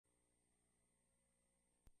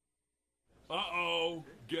Uh-oh.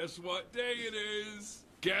 Guess what day it is?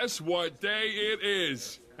 Guess what day it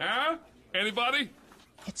is? Huh? Anybody?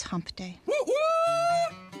 It's hump day.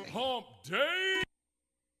 Woo-woo! Hump day!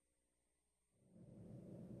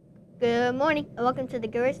 Good morning and welcome to the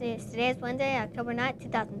Gurus News. Today is Wednesday, October 9th,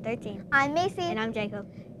 2013. I'm Macy. And I'm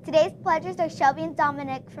Jacob. Today's pledges are Shelby and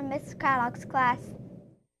Dominic from Miss Craddock's class.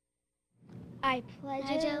 I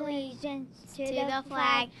pledge allegiance to the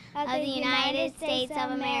flag of the United States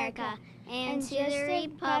of America and to the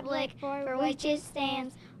republic for which it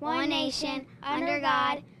stands, one nation, under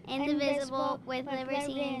God, indivisible, with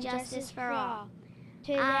liberty and justice for all.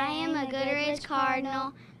 I am a Goodrich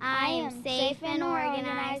Cardinal. I am safe and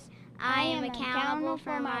organized. I am accountable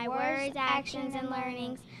for my words, actions, and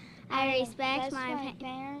learnings. I respect my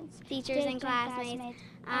parents, teachers, and classmates.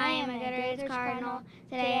 I am a Goodrich Cardinal.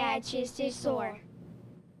 Today I choose to soar.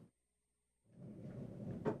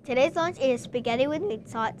 Today's lunch is spaghetti with meat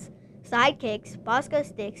sauce, sidekicks, Bosco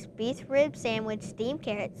sticks, beef rib sandwich, steamed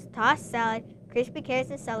carrots, tossed salad, crispy carrots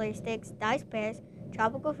and celery sticks, diced pears,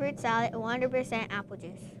 tropical fruit salad, and 100% apple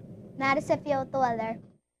juice. Madison Field with the weather.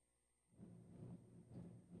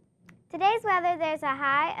 Today's weather, there's a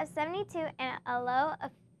high of 72 and a low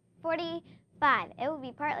of 45. It will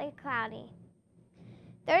be partly cloudy.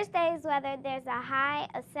 Thursday's weather, there's a high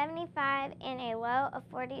of 75 and a low of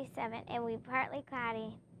 47. It will be partly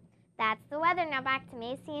cloudy. That's the weather. Now back to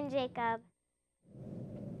Macy and Jacob.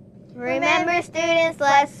 Remember, students,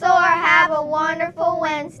 let's soar. Have a wonderful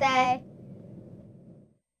Wednesday.